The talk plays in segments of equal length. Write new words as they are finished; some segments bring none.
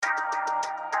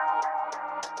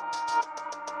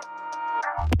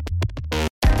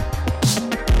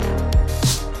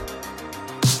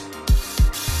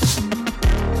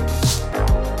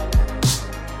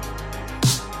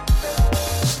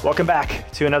Welcome back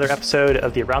to another episode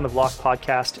of the Around the Block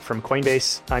podcast from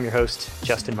Coinbase. I'm your host,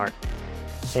 Justin Martin.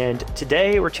 And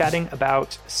today we're chatting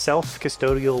about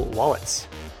self-custodial wallets.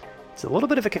 It's a little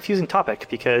bit of a confusing topic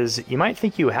because you might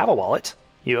think you have a wallet,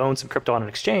 you own some crypto on an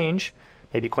exchange,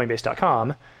 maybe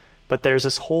Coinbase.com, but there's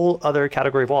this whole other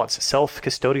category of wallets,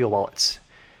 self-custodial wallets.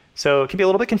 So it can be a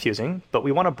little bit confusing, but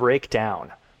we want to break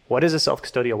down what is a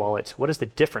self-custodial wallet, what is the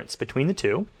difference between the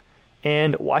two,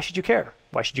 and why should you care?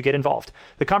 Why should you get involved?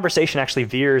 The conversation actually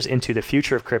veers into the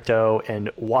future of crypto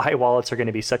and why wallets are going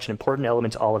to be such an important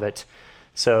element to all of it.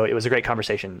 So it was a great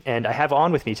conversation. And I have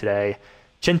on with me today,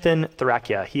 Chintan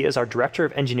Tharakia. He is our Director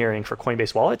of Engineering for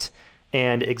Coinbase Wallet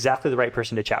and exactly the right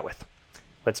person to chat with.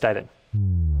 Let's dive in.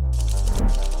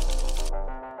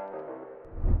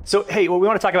 So, hey, what we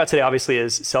want to talk about today, obviously,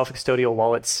 is self-custodial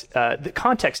wallets. The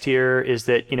context here is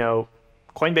that,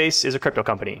 Coinbase is a crypto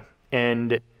company,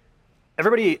 and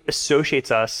everybody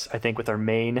associates us, I think, with our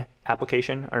main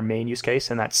application, our main use case,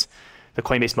 and that's the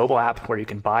Coinbase mobile app where you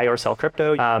can buy or sell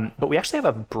crypto. But we actually have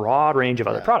a broad range of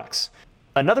other products.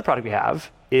 Another product we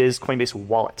have is Coinbase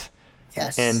Wallet.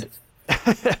 Yes. And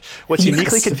what's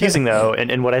uniquely confusing, though,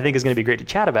 and what I think is going to be great to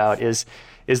chat about is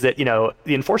that,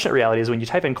 the unfortunate reality is when you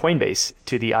type in Coinbase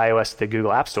to the iOS, the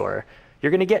Google App Store,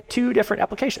 you're going to get two different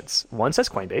applications. One says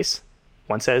Coinbase,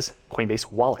 one says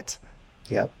Coinbase Wallet.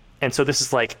 Yep. And so this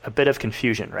is like a bit of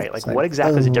confusion, right? Like what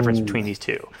exactly is the difference between these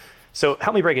two? So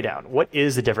help me break it down. What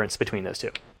is the difference between those two?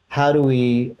 How do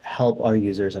we help our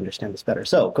users understand this better?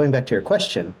 So going back to your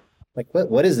question, like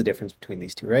what is the difference between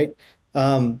these two, right?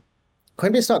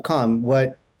 Coinbase.com,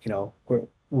 what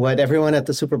everyone at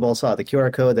the Super Bowl saw, the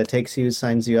QR code that takes you,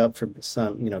 signs you up for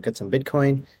some, get some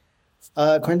Bitcoin.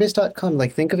 Coinbase.com,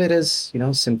 think of it as,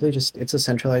 simply just, it's a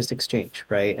centralized exchange,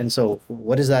 right? And so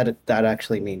what does that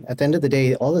actually mean? At the end of the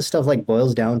day, all this stuff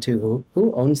boils down to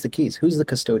who owns the keys, who's the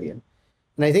custodian.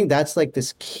 And I think that's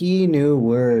this key new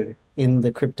word in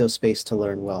the crypto space to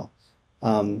learn well,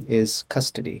 is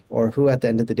custody, or who at the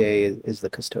end of the day is the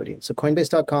custodian. So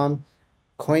Coinbase.com,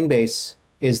 Coinbase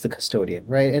is the custodian,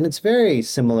 right? And it's very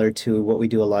similar to what we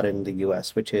do a lot in the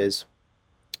US, which is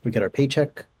we get our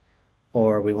paycheck,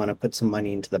 or we want to put some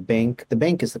money into the bank. The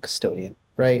bank is the custodian,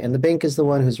 right? And the bank is the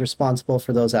one who's responsible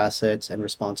for those assets and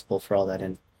responsible for all that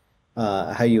and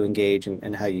how you engage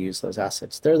and how you use those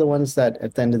assets. They're the ones that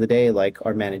at the end of the day,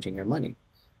 are managing your money.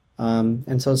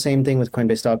 And so same thing with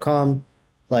Coinbase.com,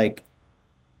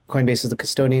 Coinbase is the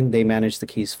custodian, they manage the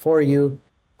keys for you.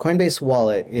 Coinbase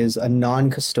Wallet is a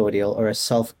non-custodial or a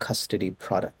self-custody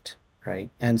product, right?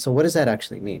 And so what does that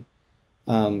actually mean?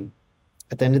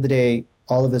 At the end of the day,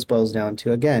 all of this boils down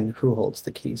to, again, who holds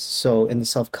the keys. So in the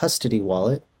self-custody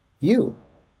wallet, you,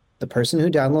 the person who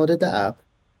downloaded the app,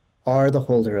 are the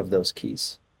holder of those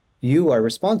keys. You are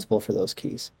responsible for those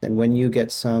keys. And when you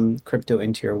get some crypto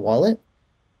into your wallet,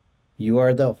 you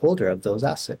are the holder of those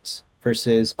assets.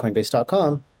 Versus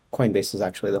Coinbase.com, Coinbase is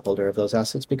actually the holder of those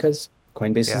assets because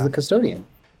Coinbase is the custodian.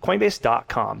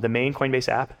 Coinbase.com, the main Coinbase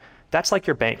app, that's like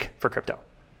your bank for crypto.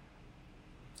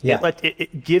 Yeah.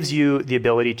 It gives you the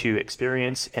ability to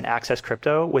experience and access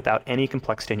crypto without any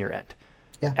complexity in your end.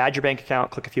 Yeah. Add your bank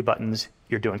account, click a few buttons,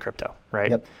 you're doing crypto,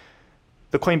 right? Yep.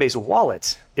 The Coinbase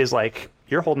wallet is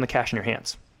you're holding the cash in your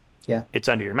hands. Yeah. It's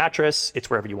under your mattress,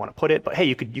 it's wherever you want to put it, but hey,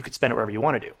 you could spend it wherever you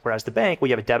want to do. Whereas the bank, you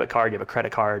have a debit card, you have a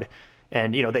credit card,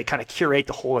 and they kind of curate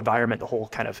the whole environment, the whole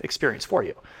kind of experience for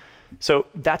you. So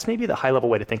that's maybe the high level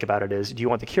way to think about it is, do you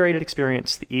want the curated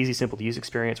experience, the easy, simple to use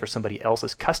experience where somebody else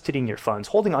is custodying your funds,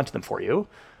 holding onto them for you,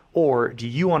 or do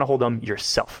you want to hold them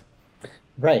yourself?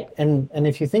 Right. And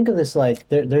if you think of this,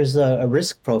 there's a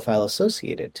risk profile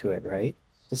associated to it, right?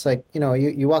 It's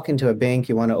you walk into a bank,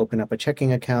 you want to open up a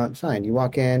checking account, fine. You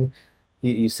walk in,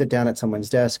 you sit down at someone's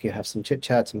desk, you have some chit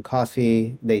chat, some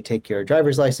coffee, they take your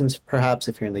driver's license, perhaps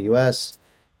if you're in the US,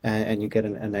 and you get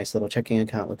a nice little checking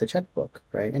account with a checkbook,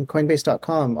 right? And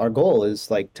Coinbase.com, our goal is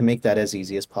to make that as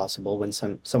easy as possible when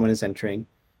someone is entering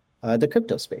the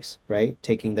crypto space, right?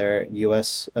 Taking their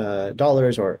US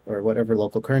dollars or whatever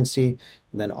local currency,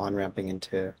 and then on-ramping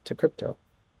into crypto.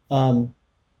 And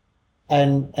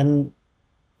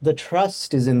the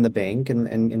trust is in the bank, and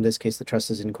in this case, the trust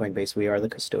is in Coinbase. We are the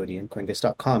custodian.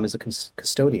 Coinbase.com is a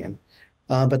custodian.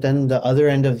 But then the other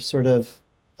end of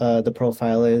the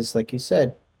profile is, like you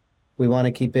said, we want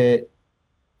to keep it,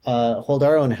 hold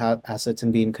our own assets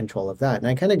and be in control of that. And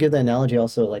I kind of give the analogy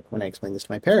also, when I explain this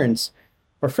to my parents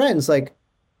or friends,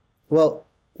 well,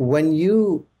 when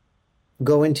you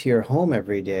go into your home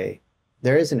every day,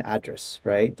 there is an address,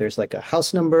 right? There's a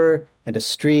house number and a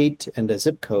street and a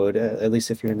zip code, at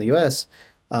least if you're in the US,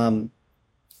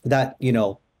 that,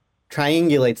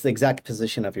 triangulates the exact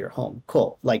position of your home.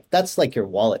 Cool. Like that's like your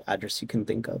wallet address you can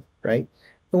think of, right?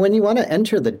 But when you want to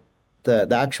enter the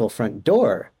actual front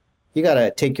door, you got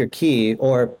to take your key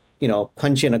or,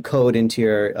 punch in a code into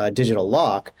your digital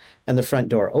lock and the front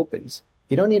door opens.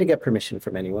 You don't need to get permission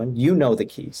from anyone. You know the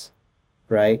keys,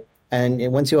 right?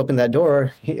 And once you open that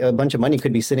door, a bunch of money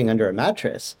could be sitting under a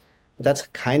mattress. That's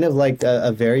kind of like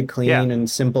a very Yeah. clean and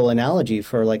simple analogy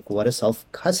for like what a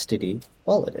self-custody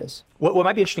wallet is. What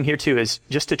might be interesting here too is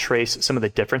just to trace some of the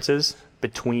differences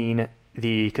between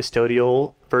the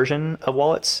custodial version of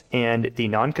wallets and the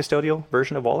non-custodial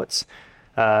version of wallets.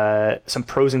 Some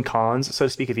pros and cons, so to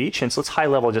speak, of each. And so let's high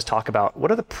level just talk about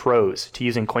what are the pros to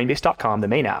using Coinbase.com, the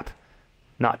main app,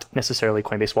 not necessarily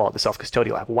Coinbase Wallet, the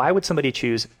self-custodial app. Why would somebody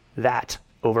choose that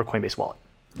over Coinbase Wallet?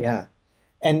 Yeah.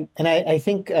 And I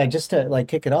think just to like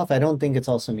kick it off, I don't think it's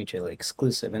also mutually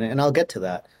exclusive, and I'll get to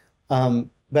that.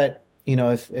 But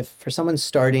if for someone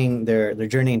starting their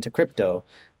journey into crypto,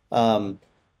 and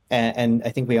I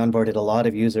think we onboarded a lot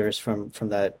of users from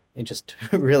that just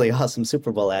really awesome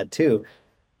Super Bowl ad too.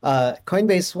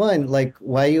 Coinbase One, like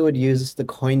why you would use the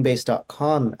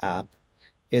Coinbase.com app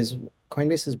is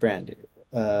Coinbase's brand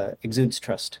exudes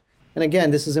trust. And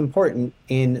again, this is important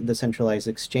in the centralized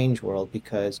exchange world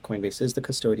because Coinbase is the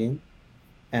custodian.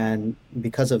 And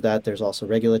because of that, there's also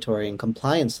regulatory and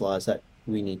compliance laws that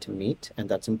we need to meet. And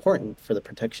that's important for the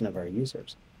protection of our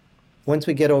users. Once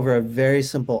we get over a very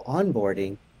simple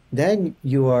onboarding, then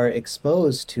you are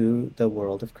exposed to the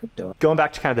world of crypto. Going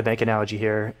back to kind of the bank analogy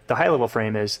here, the high level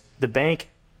frame is the bank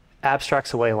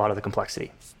abstracts away a lot of the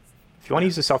complexity. If you want to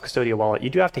use a self-custodial wallet, you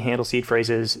do have to handle seed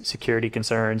phrases, security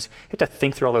concerns. You have to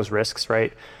think through all those risks,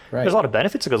 right? There's a lot of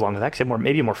benefits that goes along with that because you have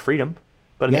maybe more freedom.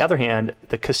 But on the other hand,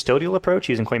 the custodial approach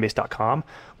using Coinbase.com,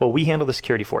 well, we handle the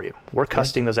security for you. We're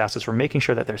custodying those assets. We're making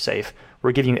sure that they're safe.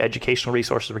 We're giving you educational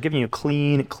resources. We're giving you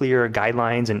clean, clear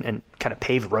guidelines and kind of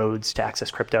paved roads to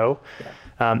access crypto.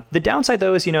 The downside,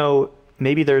 though, is,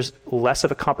 maybe there's less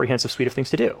of a comprehensive suite of things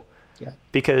to do.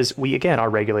 Because we, again, are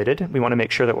regulated. We want to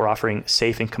make sure that we're offering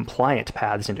safe and compliant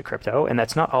paths into crypto. And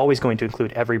that's not always going to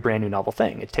include every brand new novel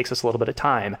thing. It takes us a little bit of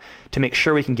time to make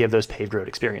sure we can give those paved road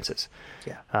experiences.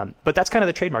 But that's kind of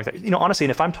the trademark. Honestly, and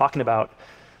if I'm talking about,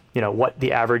 what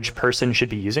the average person should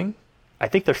be using, I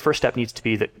think their first step needs to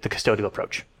be the custodial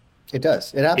approach. It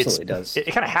does. It absolutely does. It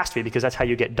kind of has to be because that's how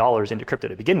you get dollars into crypto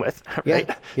to begin with, right?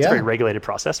 It's a very regulated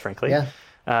process, frankly.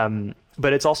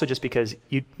 But it's also just because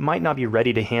you might not be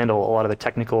ready to handle a lot of the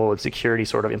technical and security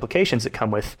sort of implications that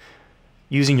come with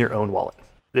using your own wallet.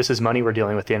 This is money we're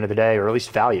dealing with at the end of the day, or at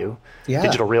least value,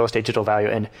 digital real estate, digital value.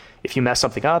 And if you mess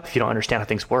something up, if you don't understand how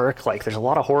things work, like there's a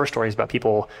lot of horror stories about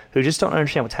people who just don't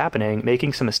understand what's happening,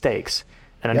 making some mistakes,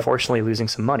 and unfortunately losing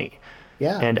some money.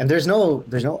 And there's no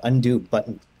undo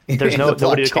button. There's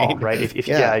nobody to call, right?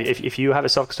 If you have a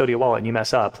self-custodial wallet and you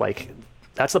mess up, like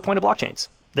that's the point of blockchains.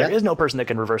 There is no person that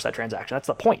can reverse that transaction. That's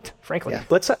the point, frankly.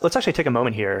 Let's actually take a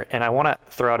moment here, and I want to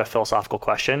throw out a philosophical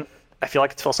question. I feel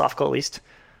like it's philosophical, at least.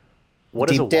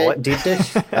 What is a wallet? Deep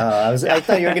dish? I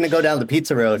thought you were going to go down the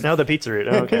pizza road. No, the pizza route.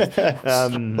 Okay.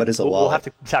 What is a wallet? We'll have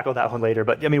to tackle that one later.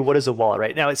 But what is a wallet,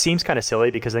 right? Now, it seems kind of silly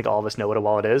because I think all of us know what a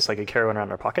wallet is. Like we carry one around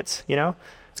in our pockets,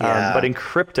 But in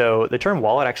crypto, the term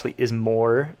wallet actually is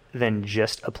more than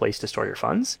just a place to store your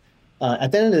funds.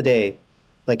 At the end of the day,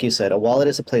 like you said, a wallet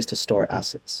is a place to store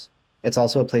assets. It's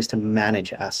also a place to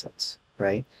manage assets,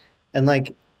 right? And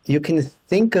like you can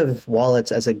think of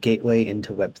wallets as a gateway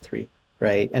into Web3,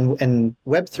 right? And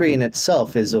Web3 in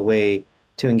itself is a way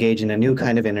to engage in a new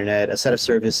kind of internet, a set of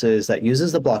services that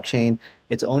uses the blockchain.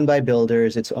 It's owned by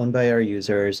builders, it's owned by our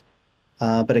users.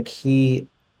 But a key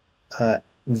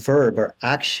verb or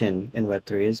action in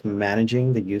Web3 is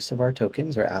managing the use of our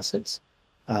tokens or assets.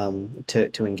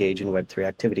 To engage in Web3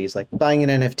 activities like buying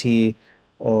an NFT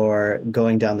or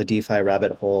going down the DeFi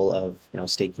rabbit hole of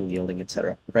staking, yielding,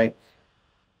 etc. Right?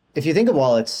 If you think of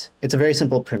wallets, it's a very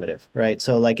simple primitive, right?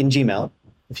 So like in Gmail,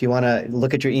 if you want to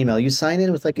look at your email, you sign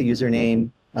in with like a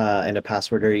username and a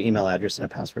password, or your email address and a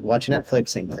password. Watch Netflix,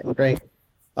 same thing, right?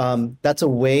 That's a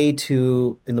way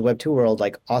to, in the Web2 world,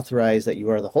 like authorize that you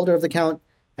are the holder of the account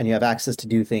and you have access to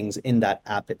do things in that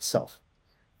app itself.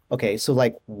 Okay, so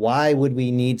like, why would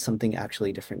we need something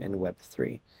actually different in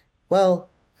Web3? Well,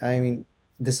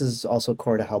 this is also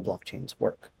core to how blockchains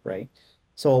work, right?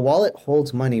 So a wallet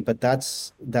holds money, but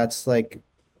that's like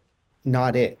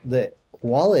not it. The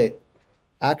wallet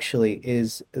actually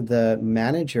is the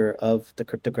manager of the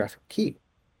cryptographic key.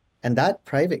 And that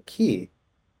private key,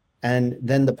 and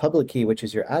then the public key, which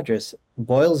is your address,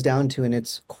 boils down to, in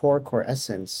its core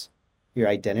essence, your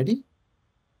identity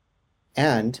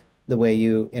and the way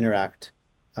you interact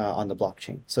on the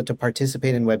blockchain. So to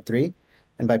participate in Web3,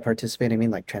 and by participate, I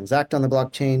mean like transact on the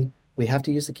blockchain, we have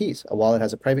to use the keys. A wallet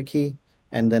has a private key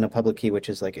and then a public key, which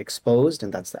is like exposed,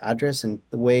 and that's the address. And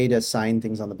the way to sign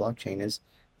things on the blockchain is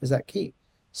that key.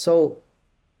 So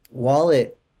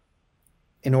wallet,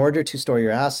 in order to store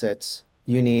your assets,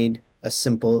 you need a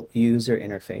simple user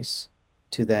interface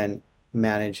to then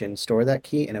manage and store that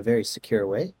key in a very secure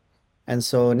way. And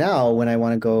so now when I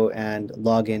want to go and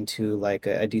log into like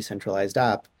a decentralized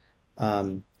app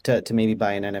to maybe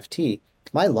buy an NFT,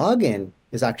 my login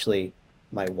is actually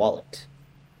my wallet.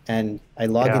 And I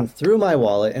log Yeah. in through my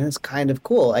wallet, and it's kind of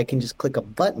cool. I can just click a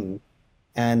button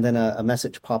and then a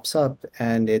message pops up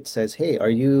and it says, "Hey, are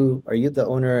you the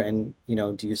owner, and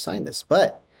do you sign this?"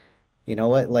 But you know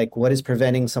what? Like, what is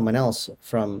preventing someone else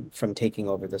from taking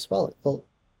over this wallet? Well,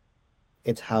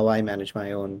 it's how I manage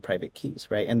my own private keys,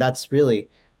 right? And that's really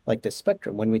like the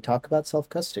spectrum. When we talk about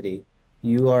self-custody,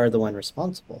 you are the one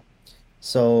responsible.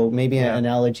 So maybe an Yeah.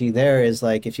 analogy there is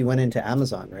like if you went into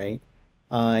Amazon, right?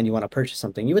 And you want to purchase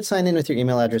something, you would sign in with your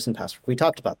email address and password. We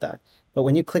talked about that. But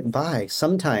when you click buy,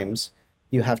 sometimes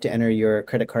you have to enter your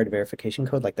credit card verification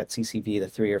code, like that CCV, the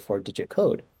 3 or 4 digit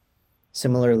code.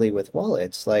 Similarly with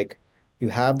wallets, like you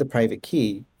have the private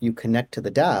key, you connect to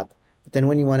the dApp, but then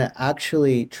when you want to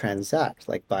actually transact,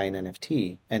 like buy an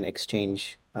NFT and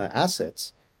exchange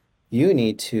assets, you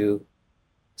need to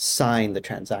sign the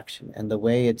transaction. And the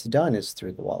way it's done is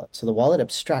through the wallet. So the wallet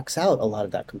abstracts out a lot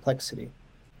of that complexity.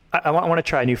 I want to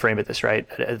try a new frame of this, right?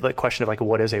 The question of like,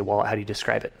 what is a wallet? How do you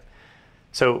describe it?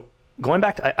 So going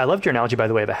back to, I loved your analogy, by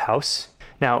the way, of a house.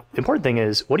 Now, the important thing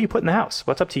is, what do you put in the house?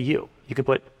 What's up to you? You can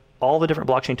put all the different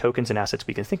blockchain tokens and assets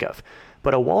we can think of.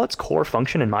 But a wallet's core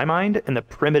function in my mind, and the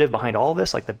primitive behind all of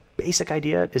this, like the basic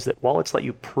idea, is that wallets let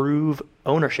you prove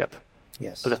ownership of the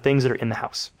Yes. things that are in the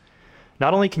house.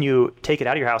 Not only can you take it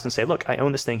out of your house and say, look, I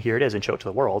own this thing, here it is, and show it to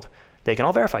the world, they can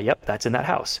all verify, yep, that's in that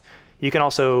house. You can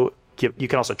also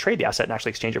trade the asset and actually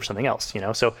exchange it for something else.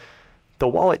 So the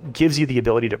wallet gives you the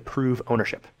ability to prove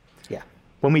ownership. Yeah.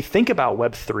 When we think about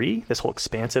Web3, this whole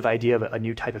expansive idea of a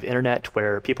new type of internet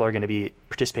where people are going to be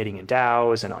participating in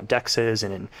DAOs and on DEXs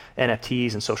and in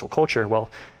NFTs and social culture, well,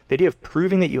 the idea of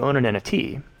proving that you own an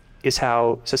NFT is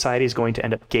how society is going to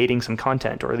end up gating some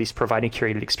content, or at least providing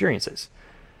curated experiences.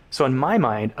 So in my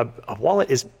mind, a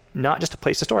wallet is not just a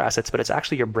place to store assets, but it's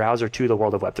actually your browser to the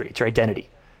world of Web3. It's your identity.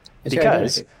 It's your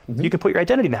Because identity. Hmm. you can put your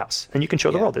identity in the house and you can show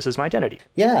the Yeah. world, this is my identity.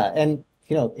 Yeah. And,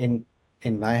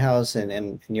 in my house and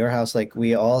in your house, like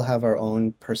we all have our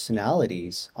own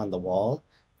personalities on the wall,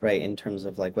 right? In terms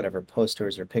of like whatever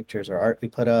posters or pictures or art we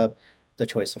put up, the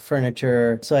choice of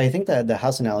furniture. So I think that the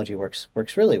house analogy works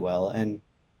really well. And,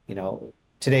 you know,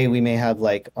 today we may have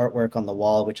like artwork on the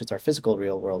wall, which is our physical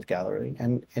real world gallery.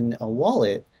 And in a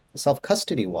wallet, a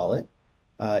self-custody wallet,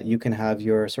 you can have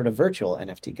your sort of virtual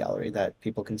NFT gallery that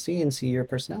people can see and see your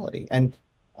personality. And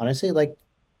honestly, like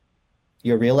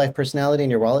your real life personality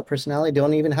and your wallet personality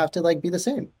don't even have to like be the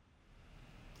same.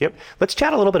 Yep. Let's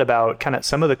chat a little bit about kind of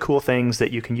some of the cool things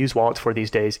that you can use wallets for these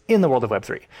days in the world of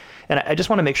Web3. And I just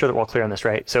want to make sure that we're all clear on this,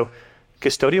 right? So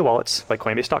custodial wallets like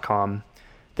Coinbase.com,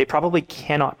 they probably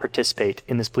cannot participate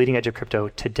in this bleeding edge of crypto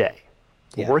today.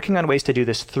 We're Yeah. working on ways to do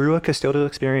this through a custodial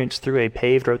experience, through a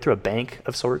paved road, through a bank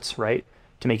of sorts, right?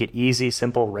 To make it easy,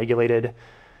 simple, regulated.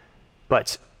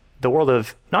 But the world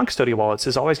of non-custodial wallets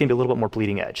is always going to be a little bit more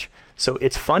bleeding edge. So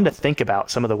it's fun to think about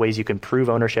some of the ways you can prove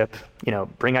ownership,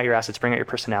 bring out your assets, bring out your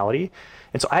personality.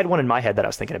 And so I had one in my head that I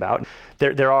was thinking about.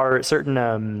 There are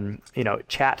certain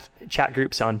chat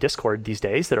groups on Discord these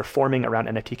days that are forming around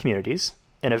NFT communities.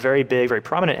 And a very big, very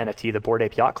prominent NFT, the Bored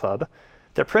Ape Yacht Club,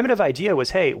 their primitive idea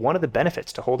was, hey, one of the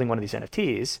benefits to holding one of these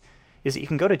NFTs is that you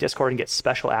can go to Discord and get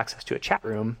special access to a chat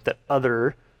room that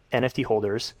other NFT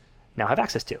holders now have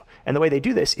access to. And the way they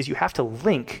do this is you have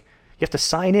to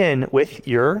sign in with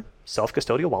your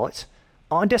self-custodial wallet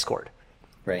on Discord.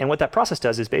 Right. And what that process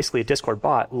does is basically a Discord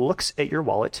bot looks at your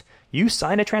wallet, you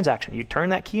sign a transaction, you turn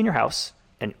that key in your house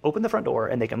and open the front door,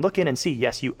 and they can look in and see,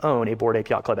 yes, you own a Bored Ape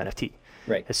Yacht Club NFT.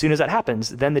 Right. As soon as that happens,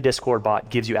 then the Discord bot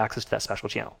gives you access to that special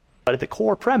channel. But at the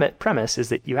core premise is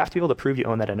that you have to be able to prove you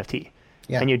own that NFT.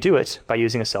 Yeah. And you do it by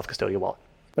using a self-custodial wallet.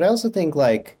 But I also think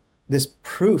like this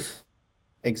proof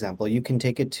example, you can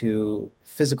take it to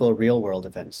physical real world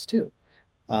events too.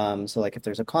 So like if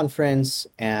there's a conference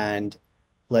and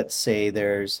let's say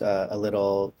there's a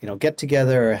little, get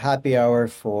together or happy hour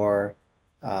for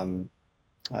um,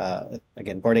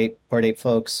 again, Bored Ape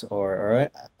folks or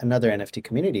another NFT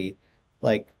community,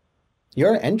 like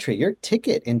your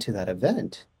ticket into that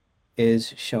event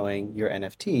is showing your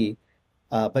NFT,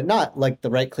 but not like the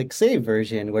right click save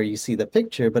version where you see the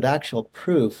picture, but actual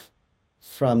proof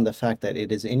from the fact that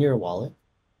it is in your wallet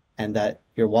and that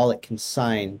your wallet can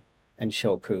sign and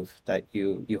show proof that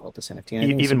you hold this NFT. And I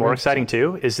think it's Even super more exciting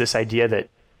interesting. too is this idea that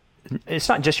it's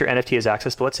not just your NFT as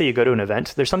access, but let's say you go to an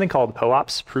event. There's something called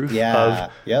POAPs, Yeah.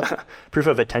 Yep. proof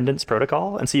of attendance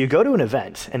protocol. And so you go to an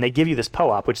event and they give you this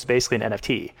POAP, which is basically an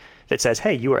NFT that says,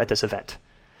 hey, you were at this event.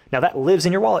 Now that lives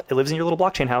in your wallet. It lives in your little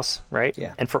blockchain house, right?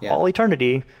 Yeah. And for Yeah. all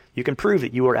eternity, you can prove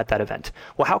that you were at that event.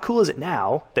 Well, how cool is it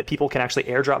now that people can actually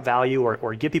airdrop value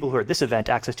or give people who are at this event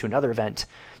access to another event?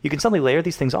 You can suddenly layer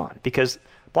these things on because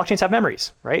blockchains have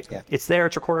memories, right? Yeah. It's there,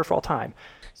 it's recorded for all time.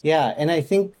 Yeah. And I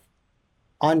think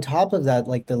on top of that,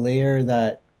 like the layer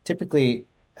that typically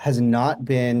has not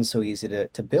been so easy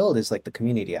to build is like the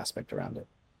community aspect around it,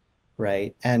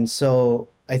 right? And so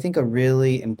I think a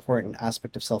really important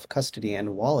aspect of self-custody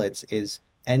and wallets is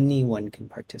anyone can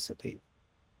participate.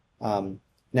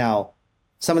 Now,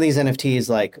 some of these NFTs,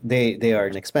 like they are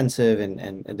inexpensive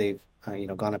and they've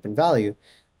gone up in value,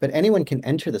 but anyone can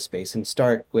enter the space and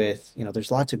start with,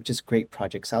 there's lots of just great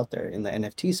projects out there in the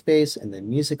NFT space, in the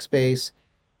music space,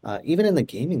 even in the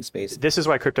gaming space. This is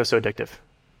why crypto is so addictive.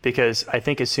 Because I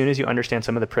think as soon as you understand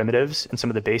some of the primitives and some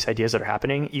of the base ideas that are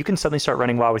happening, you can suddenly start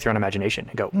running wild with your own imagination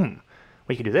and go,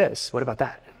 we could do this. What about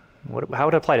that? How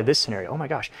would it apply to this scenario? Oh my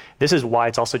gosh. This is why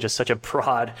it's also just such a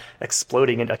broad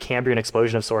exploding and a Cambrian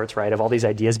explosion of sorts, right? Of all these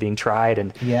ideas being tried.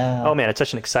 And Yeah. oh man, it's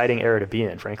such an exciting era to be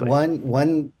in, frankly.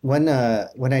 One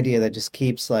idea that just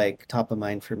keeps like top of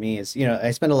mind for me is, I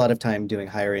spend a lot of time doing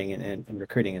hiring and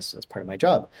recruiting as part of my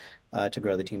job, to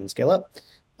grow the team and scale up.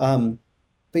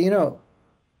 But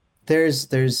there's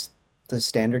the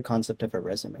standard concept of a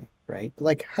resume, right?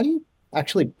 Like, how do you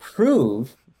actually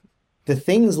prove the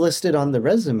things listed on the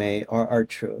resume are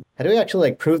true? How do we actually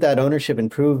like prove that ownership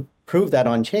and prove that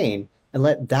on chain and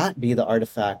let that be the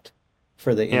artifact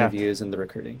for the Yeah. interviews and the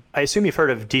recruiting? I assume you've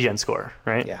heard of Degen Score,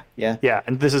 right? Yeah, yeah. Yeah,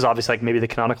 and this is obviously like maybe the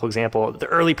canonical example, the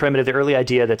early primitive, the early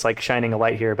idea that's like shining a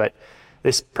light here. But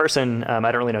this person, I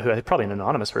don't really know who, probably an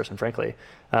anonymous person, frankly,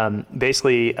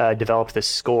 basically developed this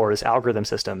score, this algorithm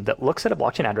system that looks at a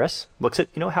blockchain address, looks at,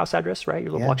 a house address, right?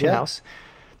 Your little Yeah, blockchain yeah. house,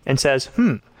 and says,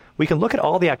 we can look at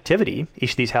all the activity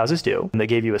each of these houses do, and they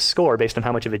gave you a score based on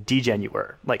how much of a degen you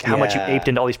were, like how much you Yeah. aped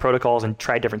into all these protocols and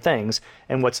tried different things.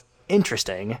 And what's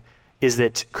interesting is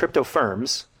that crypto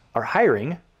firms are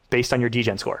hiring based on your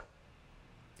degen score.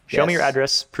 Show me your Yes.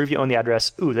 address, prove you own the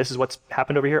address. Ooh, this is what's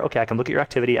happened over here. Okay, I can look at your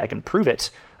activity. I can prove it.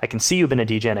 I can see you've been a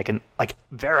degen. I can like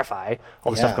verify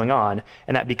all the Yeah. stuff going on.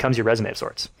 And that becomes your resume of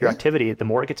sorts. Your Yeah. activity, the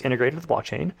more it gets integrated with the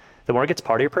blockchain, the more it gets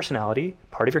part of your personality,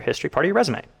 part of your history, part of your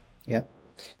resume. Yeah.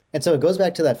 And so it goes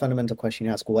back to that fundamental question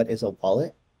you ask, what is a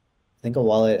wallet? I think a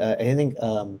wallet, I think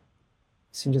I've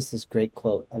seen just this great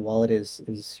quote. A wallet is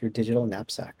your digital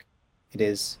knapsack. It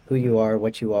is who you are,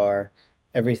 what you are,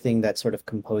 everything that sort of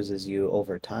composes you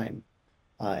over time.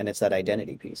 And it's that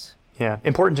identity piece. Yeah.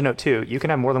 Important to note too, you can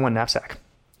have more than one knapsack.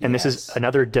 And this is Yes.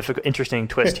 another difficult, interesting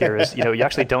twist here is, you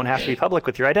actually don't have to be public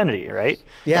with your identity, right?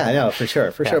 Yeah, I know, for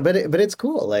sure, Yeah. sure. But it's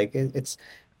cool. Like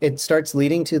it starts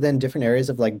leading to then different areas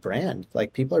of like brand.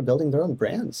 Like people are building their own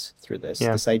brands through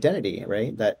Yeah. this identity,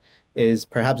 right? That is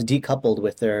perhaps decoupled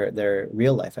with their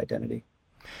real life identity.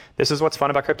 This is what's fun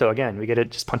about crypto. Again, we get to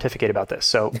just pontificate about this.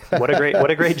 So what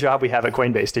a great job we have at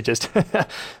Coinbase to just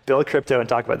build crypto and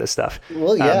talk about this stuff.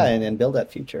 Well, yeah, and build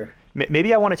that future.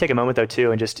 Maybe I want to take a moment though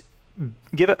too and just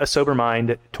give a sober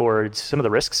mind towards some of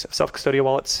the risks of self-custodial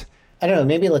wallets. I don't know,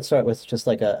 maybe let's start with just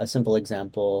like a simple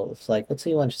example. It's like, let's say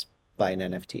you want to just buy an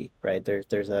NFT, right?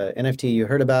 There's a NFT you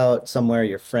heard about somewhere,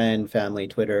 your friend, family,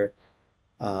 Twitter,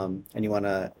 and you want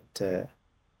to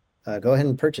go ahead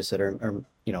and purchase it or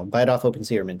buy it off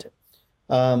OpenSea or mint it.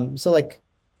 So like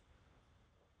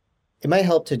it might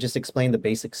help to just explain the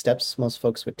basic steps most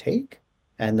folks would take,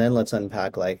 and then let's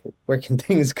unpack like where can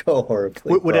things go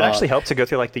horribly Would it wrong. actually help to go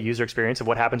through like the user experience of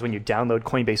what happens when you download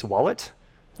Coinbase Wallet?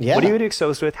 Yeah, What do you get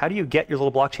exposed with? How do you get your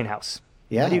little blockchain house?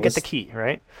 yeah. How do you get let's the key,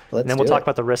 right? let's And then we'll do talk it.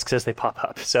 about the risks as they pop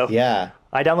up. So Yeah.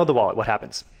 I download the wallet. What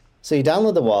happens? So you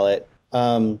download the wallet.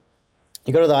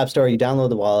 You go to the App Store, you download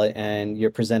the wallet, and you're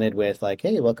presented with like,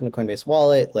 "Hey, welcome to Coinbase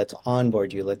Wallet. Let's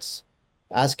onboard you. Let's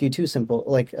ask you a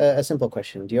simple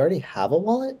question. Do you already have a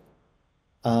wallet?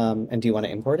 And do you want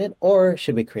to import it, or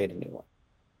should we create a new one?"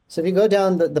 So if you go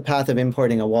down the path of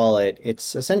importing a wallet,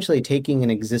 it's essentially taking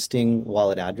an existing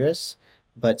wallet address,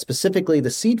 but specifically the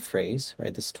seed phrase,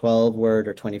 right? This 12-word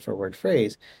or 24-word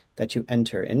phrase that you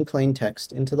enter in plain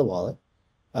text into the wallet,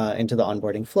 into the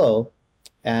onboarding flow.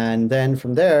 And then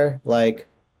from there, like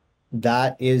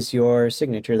that is your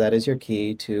signature, that is your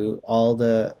key to all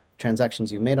the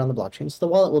transactions you've made on the blockchain. So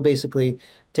the wallet will basically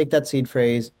take that seed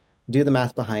phrase, do the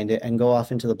math behind it, and go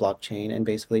off into the blockchain and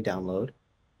basically download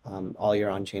all your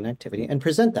on-chain activity and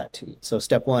present that to you. So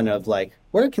step one of like,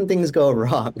 where can things go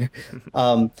wrong?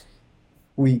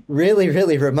 We really,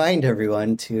 really remind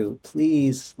everyone to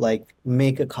please like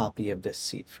make a copy of this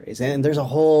seed phrase. And there's a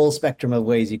whole spectrum of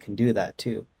ways you can do that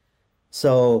too.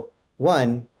 So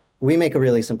one, we make a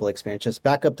really simple experience. Just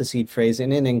back up the seed phrase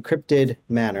in an encrypted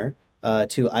manner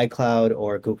to iCloud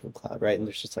or Google Cloud, right? And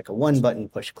there's just like a one button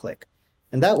push click.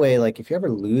 And that way, like if you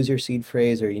ever lose your seed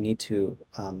phrase or you need to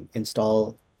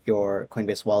install your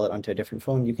Coinbase wallet onto a different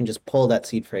phone, you can just pull that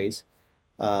seed phrase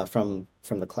from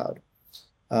the cloud.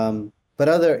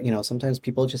 But sometimes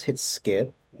people just hit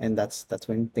skip, and that's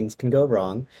when things can go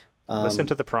wrong. Listen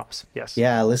to the prompts. Yes.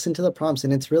 Yeah, listen to the prompts,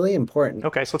 and it's really important.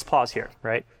 Okay, so let's pause here,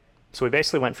 right? So we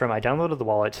basically went from I downloaded the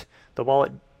wallet. The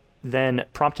wallet then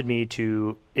prompted me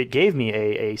it gave me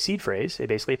a seed phrase,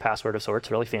 basically a password of sorts,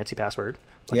 a really fancy password,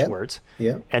 bunch of words.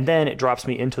 Yeah. And then it drops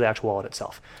me into the actual wallet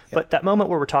itself. Yep. But that moment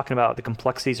where we're talking about the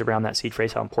complexities around that seed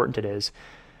phrase, how important it is,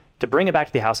 to bring it back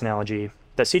to the house analogy,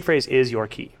 that seed phrase is your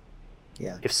key.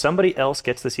 Yeah. If somebody else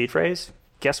gets the seed phrase,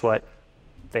 guess what?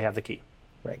 They have the key.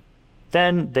 Right.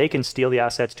 Then they can steal the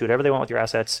assets, do whatever they want with your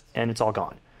assets, and it's all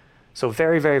gone. So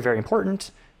very, very, very important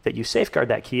that you safeguard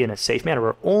that key in a safe manner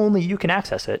where only you can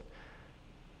access it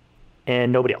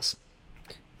and nobody else.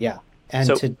 Yeah. And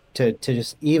so, to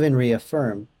just even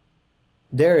reaffirm,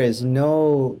 there is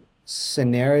no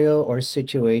scenario or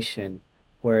situation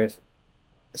where if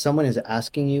someone is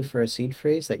asking you for a seed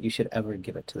phrase that you should ever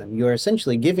give it to them. You are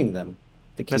essentially giving them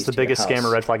the keys. That's the biggest scam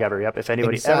or red flag ever. Yep. If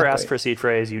anybody ever asks for a seed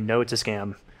phrase, it's a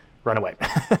scam. Run away.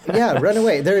 Yeah, run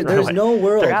away. There's no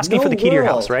world. They're asking for the key to your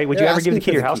house, right? Would you ever give the key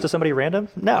to your house to somebody random?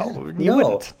 No, you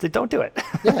wouldn't. Don't do it.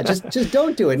 Yeah, just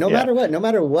don't do it. No matter what. No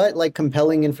matter what, like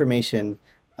compelling information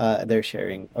they're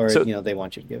sharing or they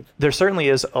want you to give. There certainly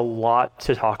is a lot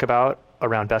to talk about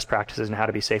around best practices and how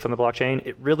to be safe on the blockchain.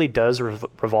 It really does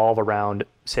revolve around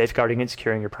safeguarding and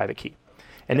securing your private key.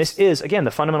 And this is, again,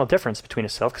 the fundamental difference between a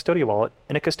self-custodial wallet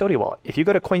and a custodial wallet. If you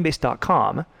go to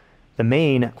Coinbase.com, the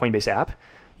main Coinbase app,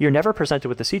 you're never presented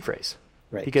with the seed phrase,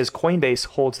 right? Because Coinbase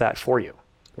holds that for you,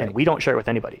 and we don't share it with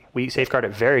anybody. We safeguard it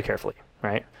very carefully,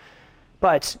 right?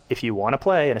 But if you want to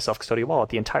play in a self-custodial wallet,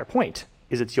 the entire point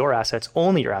is it's your assets,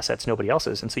 only your assets, nobody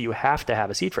else's, and so you have to have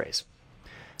a seed phrase.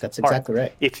 That's exactly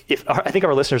right. If I think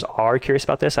our listeners are curious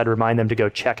about this, I'd remind them to go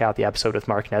check out the episode with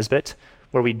Mark Nesbitt,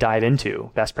 where we dive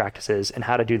into best practices and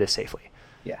how to do this safely.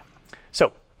 Yeah.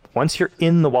 So once you're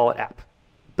in the wallet app,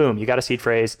 boom, you got a seed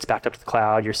phrase, it's backed up to the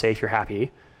cloud, you're safe, you're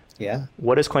happy. Yeah.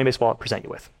 What does Coinbase Wallet present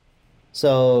you with?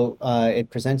 So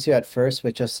it presents you at first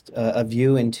with just a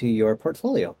view into your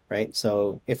portfolio, right?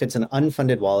 So if it's an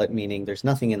unfunded wallet, meaning there's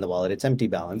nothing in the wallet, it's empty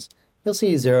balance, you'll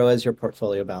see 0 as your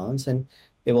portfolio balance, and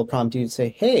it will prompt you to say,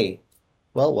 hey,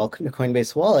 well, welcome to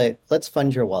Coinbase Wallet. Let's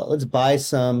fund your wallet. Let's buy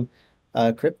some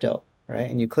crypto, right?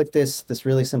 And you click this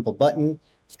really simple button,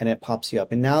 and it pops you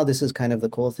up. And now this is kind of the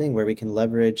cool thing where we can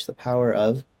leverage the power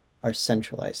of our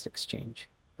centralized exchange,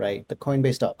 right? The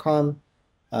Coinbase.com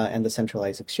and the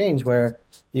centralized exchange, where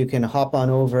you can hop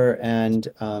on over and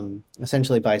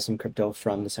essentially buy some crypto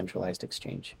from the centralized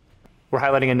exchange. We're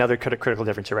highlighting another critical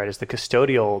difference here, right? Is the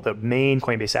custodial, the main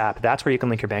Coinbase app, that's where you can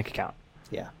link your bank account.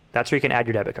 Yeah. That's where you can add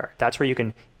your debit card. That's where you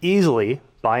can easily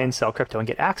buy and sell crypto and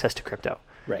get access to crypto.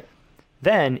 Right.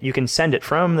 Then you can send it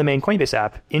from the main Coinbase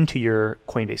app into your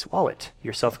Coinbase wallet,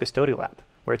 your self-custodial app,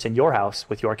 where it's in your house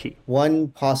with your key. One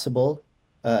possible,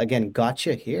 again,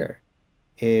 gotcha here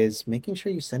is making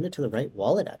sure you send it to the right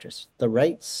wallet address, the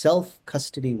right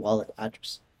self-custody wallet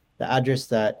address, the address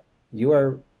that you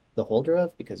are the holder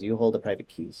of because you hold the private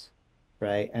keys.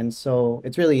 Right. And so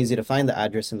it's really easy to find the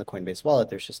address in the Coinbase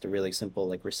wallet. There's just a really simple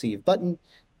like receive button,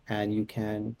 and you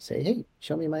can say, hey,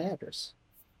 show me my address.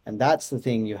 And that's the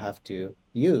thing you have to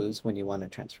use when you want to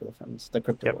transfer the funds, the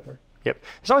crypto over. Yep.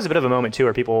 There's always a bit of a moment too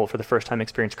where people for the first time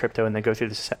experience crypto and they go through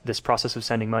this process of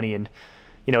sending money, and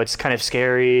it's kind of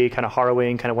scary, kind of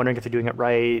harrowing, kind of wondering if they're doing it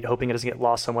right, hoping it doesn't get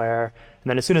lost somewhere.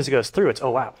 And then as soon as it goes through, it's, oh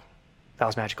wow, that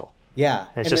was magical. Yeah.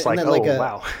 And it's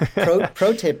wow.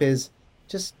 pro tip is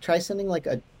just try sending like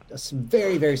a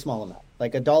very, very small amount,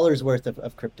 like $1 worth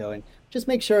of crypto, and just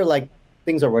make sure like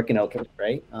things are working okay,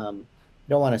 right? You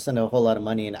don't want to send a whole lot of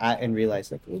money and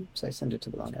realize like, oops, I sent it to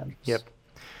the wrong address. Yep.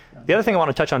 The other thing I want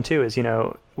to touch on too is,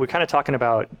 we're kind of talking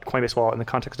about Coinbase Wallet in the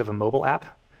context of a mobile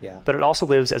app, but it also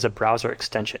lives as a browser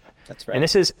extension. That's right. And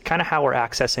this is kind of how we're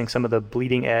accessing some of the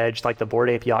bleeding edge, like the Bored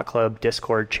Ape Yacht Club,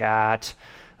 Discord chat.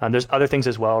 There's other things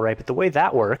as well, right? But the way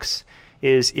that works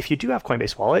is if you do have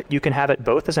Coinbase Wallet, you can have it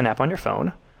both as an app on your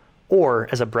phone or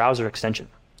as a browser extension.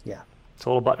 Yeah. It's a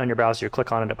little button on your browser. You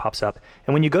click on it, it pops up.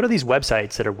 And when you go to these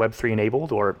websites that are Web3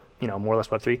 enabled, or more or less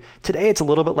Web3, today it's a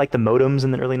little bit like the modems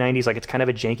in the early 90s. Like it's kind of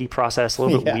a janky process, a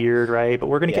little bit Yeah. weird, right? But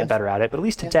we're going to get Yes. better at it. But at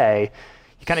least Yeah. today,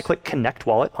 you kind of click Connect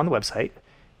Wallet on the website,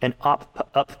 and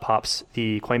up pops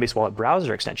the Coinbase Wallet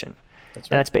browser extension. That's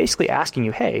And right. it's basically asking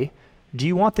you, hey, do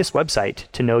you want this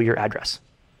website to know your address?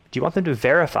 Do you want them to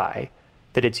verify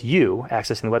that it's you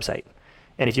accessing the website?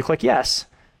 And if you click yes,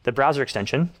 the browser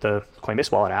extension, the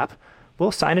Coinbase Wallet app,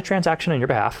 will sign a transaction on your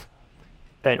behalf,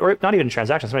 or not even a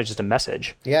transaction, sometimes just a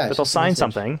message. Yeah, But it's they'll just a sign message.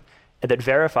 something that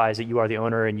verifies that you are the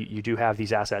owner and you do have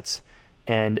these assets.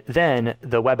 And then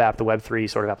the web app, the Web3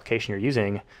 sort of application you're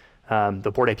using,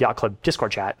 the Bored Ape Yacht Club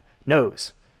Discord chat,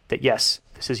 knows that yes,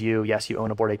 this is you. Yes, you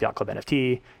own a Bored Ape Yacht Club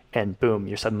NFT, and boom,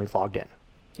 you're suddenly logged in.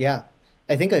 Yeah.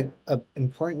 I think a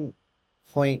important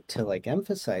point to like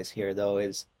emphasize here though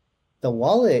is the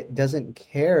wallet doesn't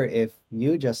care if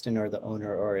you, Justin, are the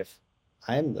owner or if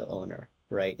I'm the owner,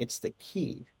 right? It's the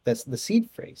key. That's the seed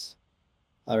phrase.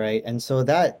 All right. And so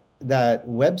that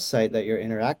website that you're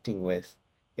interacting with,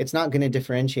 it's not going to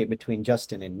differentiate between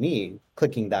Justin and me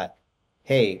clicking that,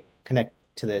 hey, connect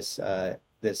to this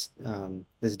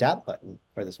DApp button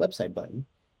or this website button.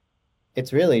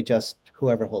 It's really just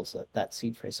whoever holds that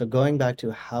seed phrase. So going back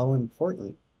to how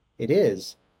important it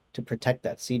is to protect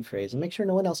that seed phrase and make sure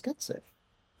no one else gets it.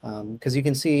 Because you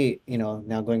can see,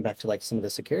 now going back to like some of the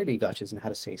security gotchas and how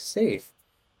to stay safe,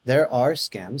 there are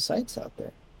scam sites out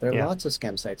there. There are Yeah. lots of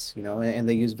scam sites, and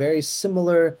they use very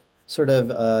similar sort of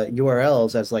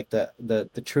URLs as like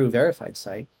the true verified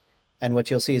site. And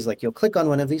what you'll see is like you'll click on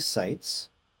one of these sites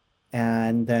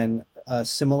and then a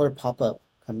similar pop-up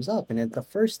comes up. And the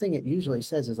first thing it usually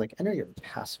says is like, enter your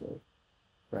password,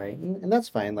 right? And that's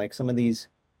fine. Like some of these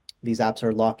apps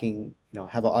are locking,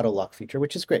 have an auto lock feature,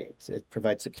 which is great. It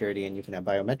provides security and you can have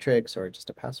biometrics or just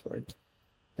a password.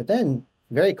 But then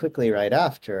very quickly right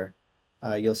after,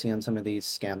 you'll see on some of these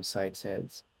scam sites,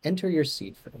 it's enter your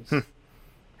seed phrase,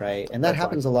 right? And that Red flag.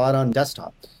 happens a lot on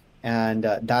desktop. And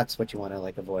that's what you want to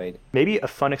like avoid. Maybe a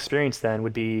fun experience then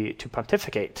would be to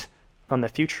pontificate on the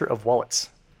future of wallets.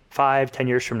 5-10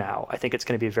 years from now, I think it's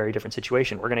going to be a very different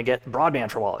situation. We're going to get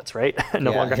broadband for wallets, right?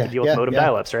 No longer have to deal with modem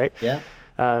dial-ups, right? Yeah.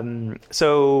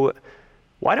 So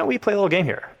why don't we play a little game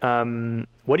here?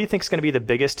 What do you think is going to be the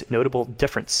biggest notable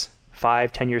difference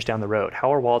 5-10 years down the road?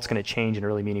 How are wallets going to change in a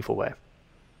really meaningful way?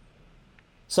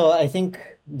 So I think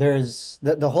there's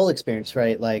the whole experience,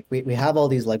 right? Like we have all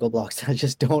these Lego blocks that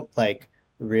just don't like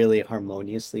really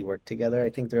harmoniously work together. I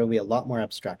think there will be a lot more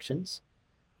abstractions,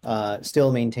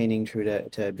 still maintaining true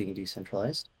to being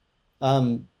decentralized.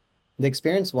 The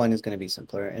experience, one, is going to be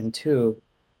simpler, and two,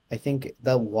 I think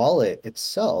the wallet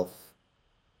itself,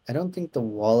 I don't think the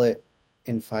wallet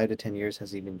in 5 to 10 years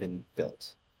has even been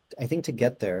built. I think to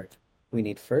get there, we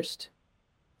need first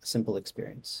a simple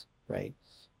experience, right?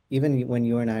 Even when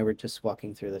you and I were just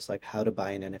walking through this, like how to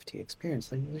buy an NFT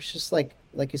experience, like there's just like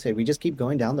you say, we just keep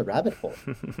going down the rabbit hole.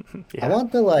 I Yeah.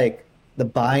 want the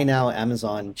buy now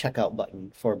Amazon checkout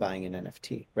button for buying an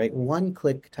NFT, right? One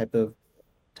click type of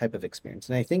experience.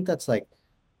 And I think that's like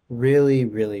really,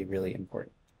 really, really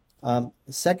important.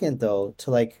 Second though,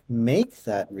 to like make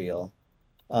that real,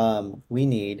 we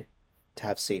need to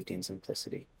have safety and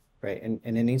simplicity, right? And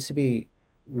it needs to be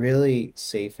really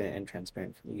safe and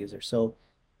transparent for the user. So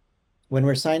when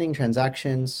we're signing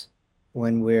transactions,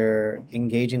 when we're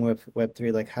engaging with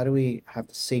Web3, like how do we have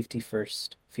the safety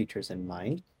first features in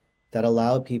mind that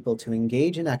allow people to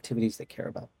engage in activities they care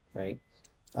about, right?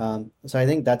 So I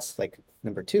think that's like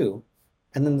number two.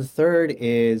 And then the third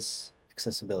is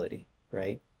accessibility,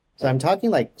 right? So I'm talking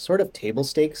like sort of table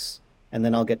stakes, and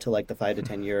then I'll get to like the 5 to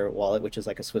 10 year wallet, which is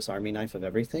like a Swiss Army knife of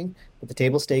everything. But the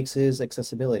table stakes is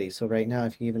accessibility. So right now,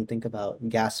 if you even think about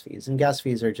gas fees, and gas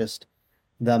fees are just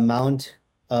the amount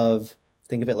of,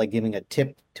 think of it like giving a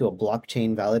tip to a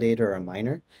blockchain validator or a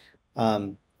miner.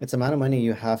 It's the amount of money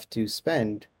you have to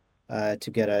spend to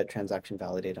get a transaction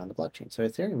validated on the blockchain. So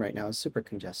Ethereum right now is super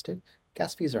congested.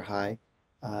 Gas fees are high.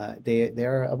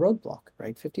 They're a roadblock,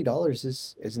 right?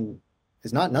 $50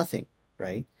 is not nothing,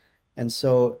 right? And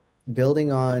so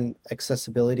building on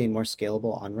accessibility and more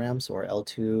scalable on-ramps or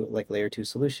L2, like layer 2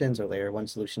 solutions or layer 1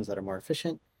 solutions that are more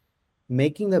efficient,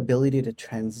 making the ability to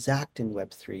transact in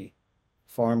Web3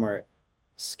 far more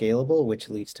scalable, which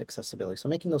leads to accessibility. So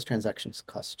making those transactions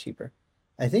cost cheaper.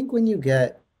 I think when you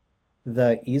get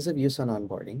the ease of use on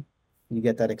onboarding, you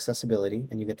get that accessibility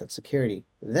and you get that security,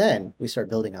 then we start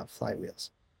building out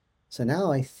flywheels. So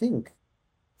now I think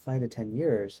 5 to 10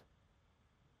 years,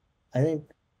 I think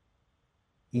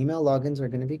email logins are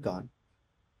going to be gone.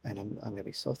 and I'm gonna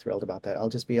be so thrilled about that. I'll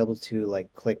just be able to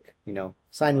like click,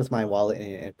 sign with my wallet, and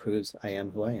it proves I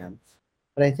am who I am.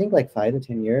 But I think like 5 to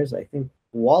 10 years, I think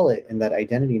wallet and that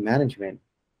identity management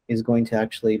is going to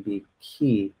actually be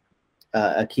key,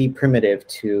 a key primitive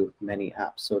to many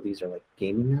apps. So these are like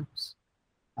gaming apps,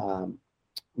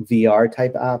 VR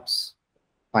type apps,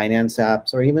 finance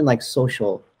apps, or even like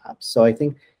social apps. So I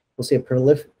think we'll see a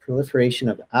proliferation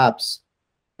of apps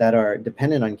that are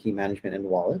dependent on key management and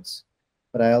wallets.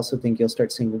 But I also think you'll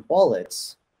start seeing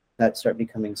wallets that start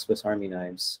becoming Swiss Army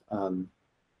knives of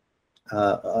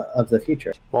the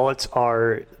future. Wallets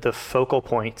are the focal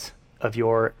point of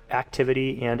your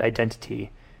activity and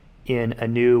identity in a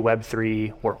new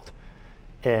Web3 world.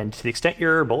 And to the extent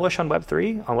you're bullish on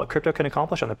Web3, on what crypto can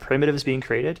accomplish, on the primitives being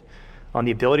created, on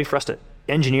the ability for us to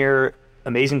engineer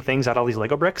amazing things out of all these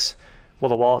Lego bricks, well,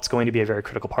 the wallet's going to be a very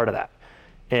critical part of that.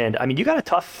 And I mean, you got a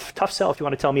tough sell if you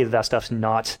want to tell me that stuff's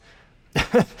not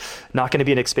going to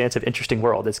be an expansive, interesting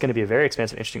world. It's going to be a very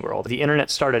expansive, interesting world. The internet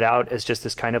started out as just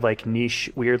this kind of like niche,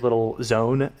 weird little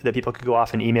zone that people could go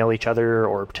off and email each other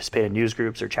or participate in news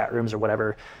groups or chat rooms or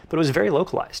whatever, but it was very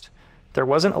localized. There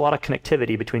wasn't a lot of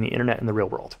connectivity between the internet and the real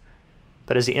world.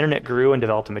 But as the internet grew and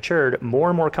developed and matured, more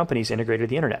and more companies integrated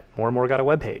the internet. More and more got a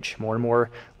web page. More and more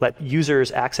let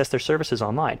users access their services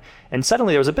online. And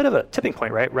suddenly there was a bit of a tipping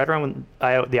point, right? Right around when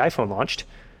the iPhone launched,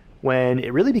 when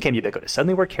it really became ubiquitous.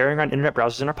 Suddenly we're carrying around internet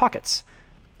browsers in our pockets.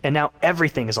 And now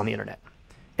everything is on the internet.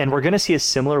 And we're going to see a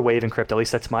similar wave in crypto, at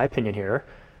least that's my opinion here.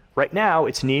 Right now,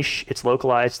 it's niche, it's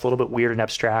localized, it's a little bit weird and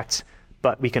abstract,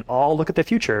 but we can all look at the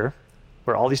future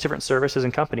where all these different services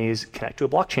and companies connect to a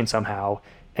blockchain somehow,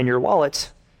 and your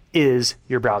wallet is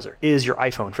your browser, is your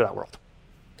iPhone for that world.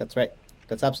 That's right.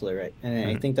 That's absolutely right. And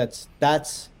I think that's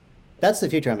the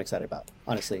future I'm excited about,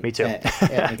 honestly. Me too.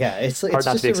 It's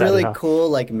just a really cool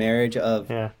like marriage of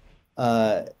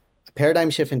a paradigm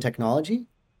shift in technology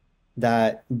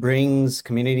that brings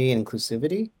community and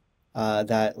inclusivity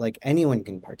that like anyone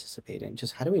can participate in.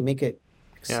 Just how do we make it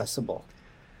accessible?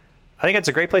 I think it's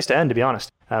a great place to end, to be honest.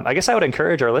 I guess I would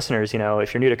encourage our listeners,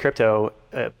 if you're new to crypto,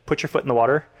 put your foot in the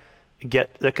water,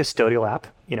 get the custodial app.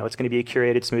 It's going to be a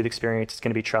curated, smooth experience. It's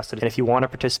going to be trusted. And if you want to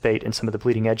participate in some of the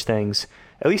bleeding edge things,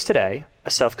 at least today, a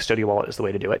self-custodial wallet is the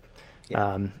way to do it.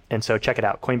 Yeah. And so check it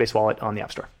out, Coinbase Wallet on the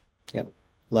App Store. Yep.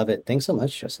 Love it. Thanks so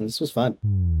much, Justin. This was fun.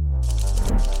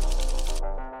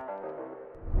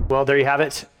 Well, there you have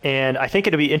it. And I think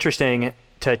it'll be interesting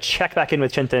to check back in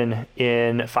with Chintan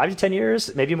in 5 to 10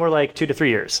 years, maybe more like 2 to 3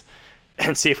 years,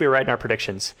 and see if we were right in our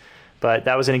predictions. But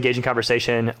that was an engaging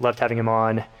conversation. Loved having him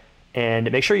on.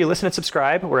 And make sure you listen and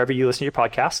subscribe wherever you listen to your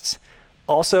podcasts.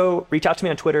 Also, reach out to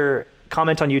me on Twitter,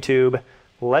 comment on YouTube.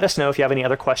 Let us know if you have any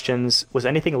other questions. Was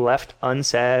anything left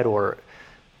unsaid or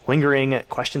lingering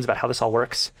questions about how this all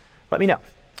works? Let me know.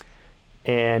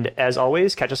 And as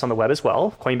always, catch us on the web as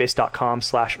well,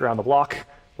 coinbase.com/aroundtheblock.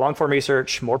 Long-form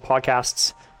research, more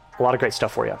podcasts, a lot of great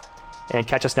stuff for you. And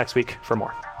catch us next week for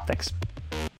more. Thanks.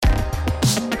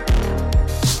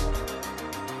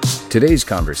 Today's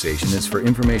conversation is for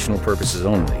informational purposes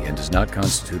only and does not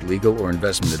constitute legal or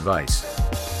investment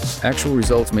advice. Actual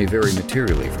results may vary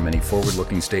materially from any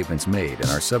forward-looking statements made and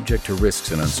are subject to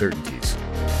risks and uncertainties.